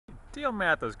Dale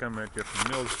Mathis coming at you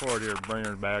from Mills Ford here,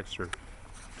 Brainerd Baxter.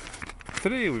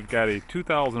 Today we've got a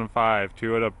 2005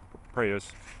 Toyota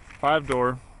Prius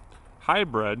 5-door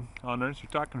hybrid on there. So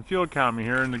you're talking fuel economy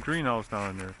here in the greenhouse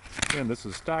down there. Again, this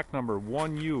is stock number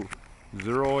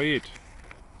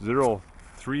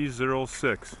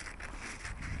 1U080306.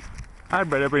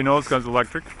 Hybrid, everybody knows, comes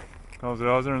electric. Comes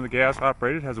in the gas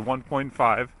operated. Has a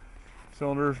 1.5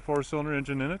 cylinder, 4-cylinder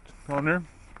engine in it on there.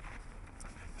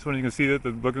 So when you can see that,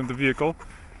 looking at the vehicle,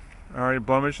 alright,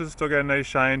 blemishes, still got a nice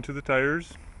shine to the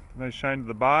tires, nice shine to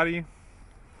the body.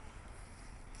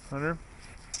 Under.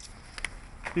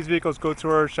 These vehicles go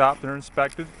through our shop, they're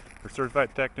inspected. Our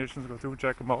certified technicians go through and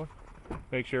check them out,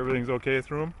 make sure everything's okay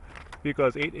through them. Vehicle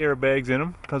has 8 airbags in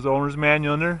them, because the owner's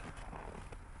manual in there.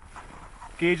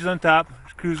 Gauges on top,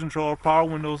 cruise control, power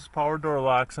windows, power door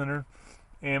locks in there,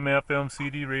 AM, FM,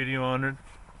 CD radio on it.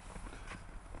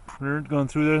 We're going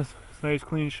through this. Nice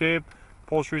clean shape,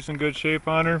 upholstery's in good shape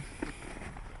on her.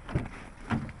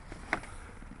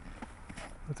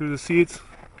 Go through the seats,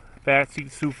 back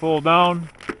seats do fold down,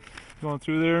 going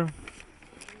through there,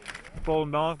 fold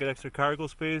them down, get extra cargo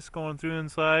space going through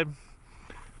inside.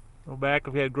 Go back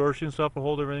if you had groceries and stuff, we'll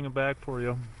hold everything in back for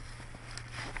you.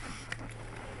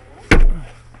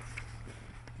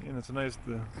 And it's a nice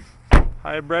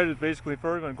hybrid. It's basically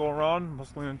for going to go around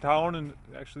mostly in town, and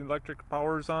actually electric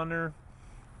power's on there.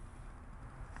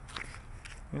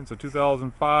 And it's a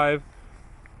 2005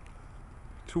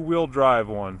 two-wheel drive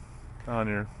one on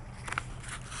here.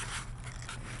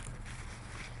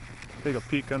 Take a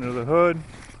peek under the hood.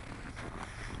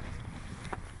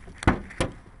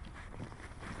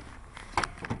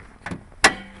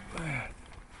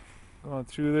 Going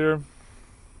through there.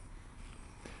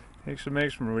 Make sure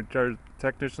our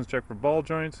technicians check for ball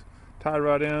joints, tie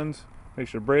rod ends, make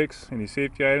sure brakes, any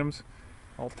safety items,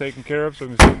 all taken care of, so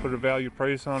we can still put a value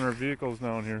price on our vehicles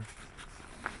down here.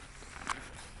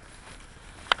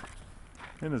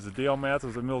 And this is Dale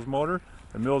Mathis of Mills Motor.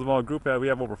 The Mills Motor Group, we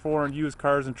have over 400 used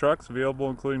cars and trucks available,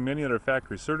 including many that are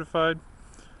factory certified.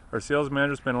 Our sales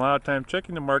managers spend a lot of time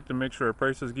checking the market to make sure our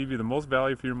prices give you the most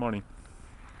value for your money.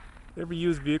 Every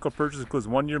used vehicle purchase includes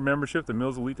 1-year membership to the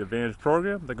Mills Elite Advantage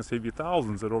program that can save you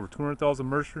thousands at over 200,000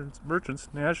 merchants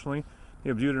nationally. You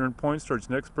have due to earn points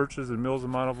towards next purchase in Mills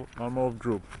Automotive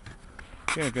Group.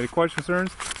 Again, if you have any questions,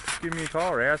 concerns, give me a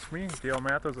call or ask me, Dale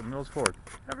Mathis at Mills Ford.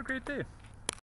 Have a great day.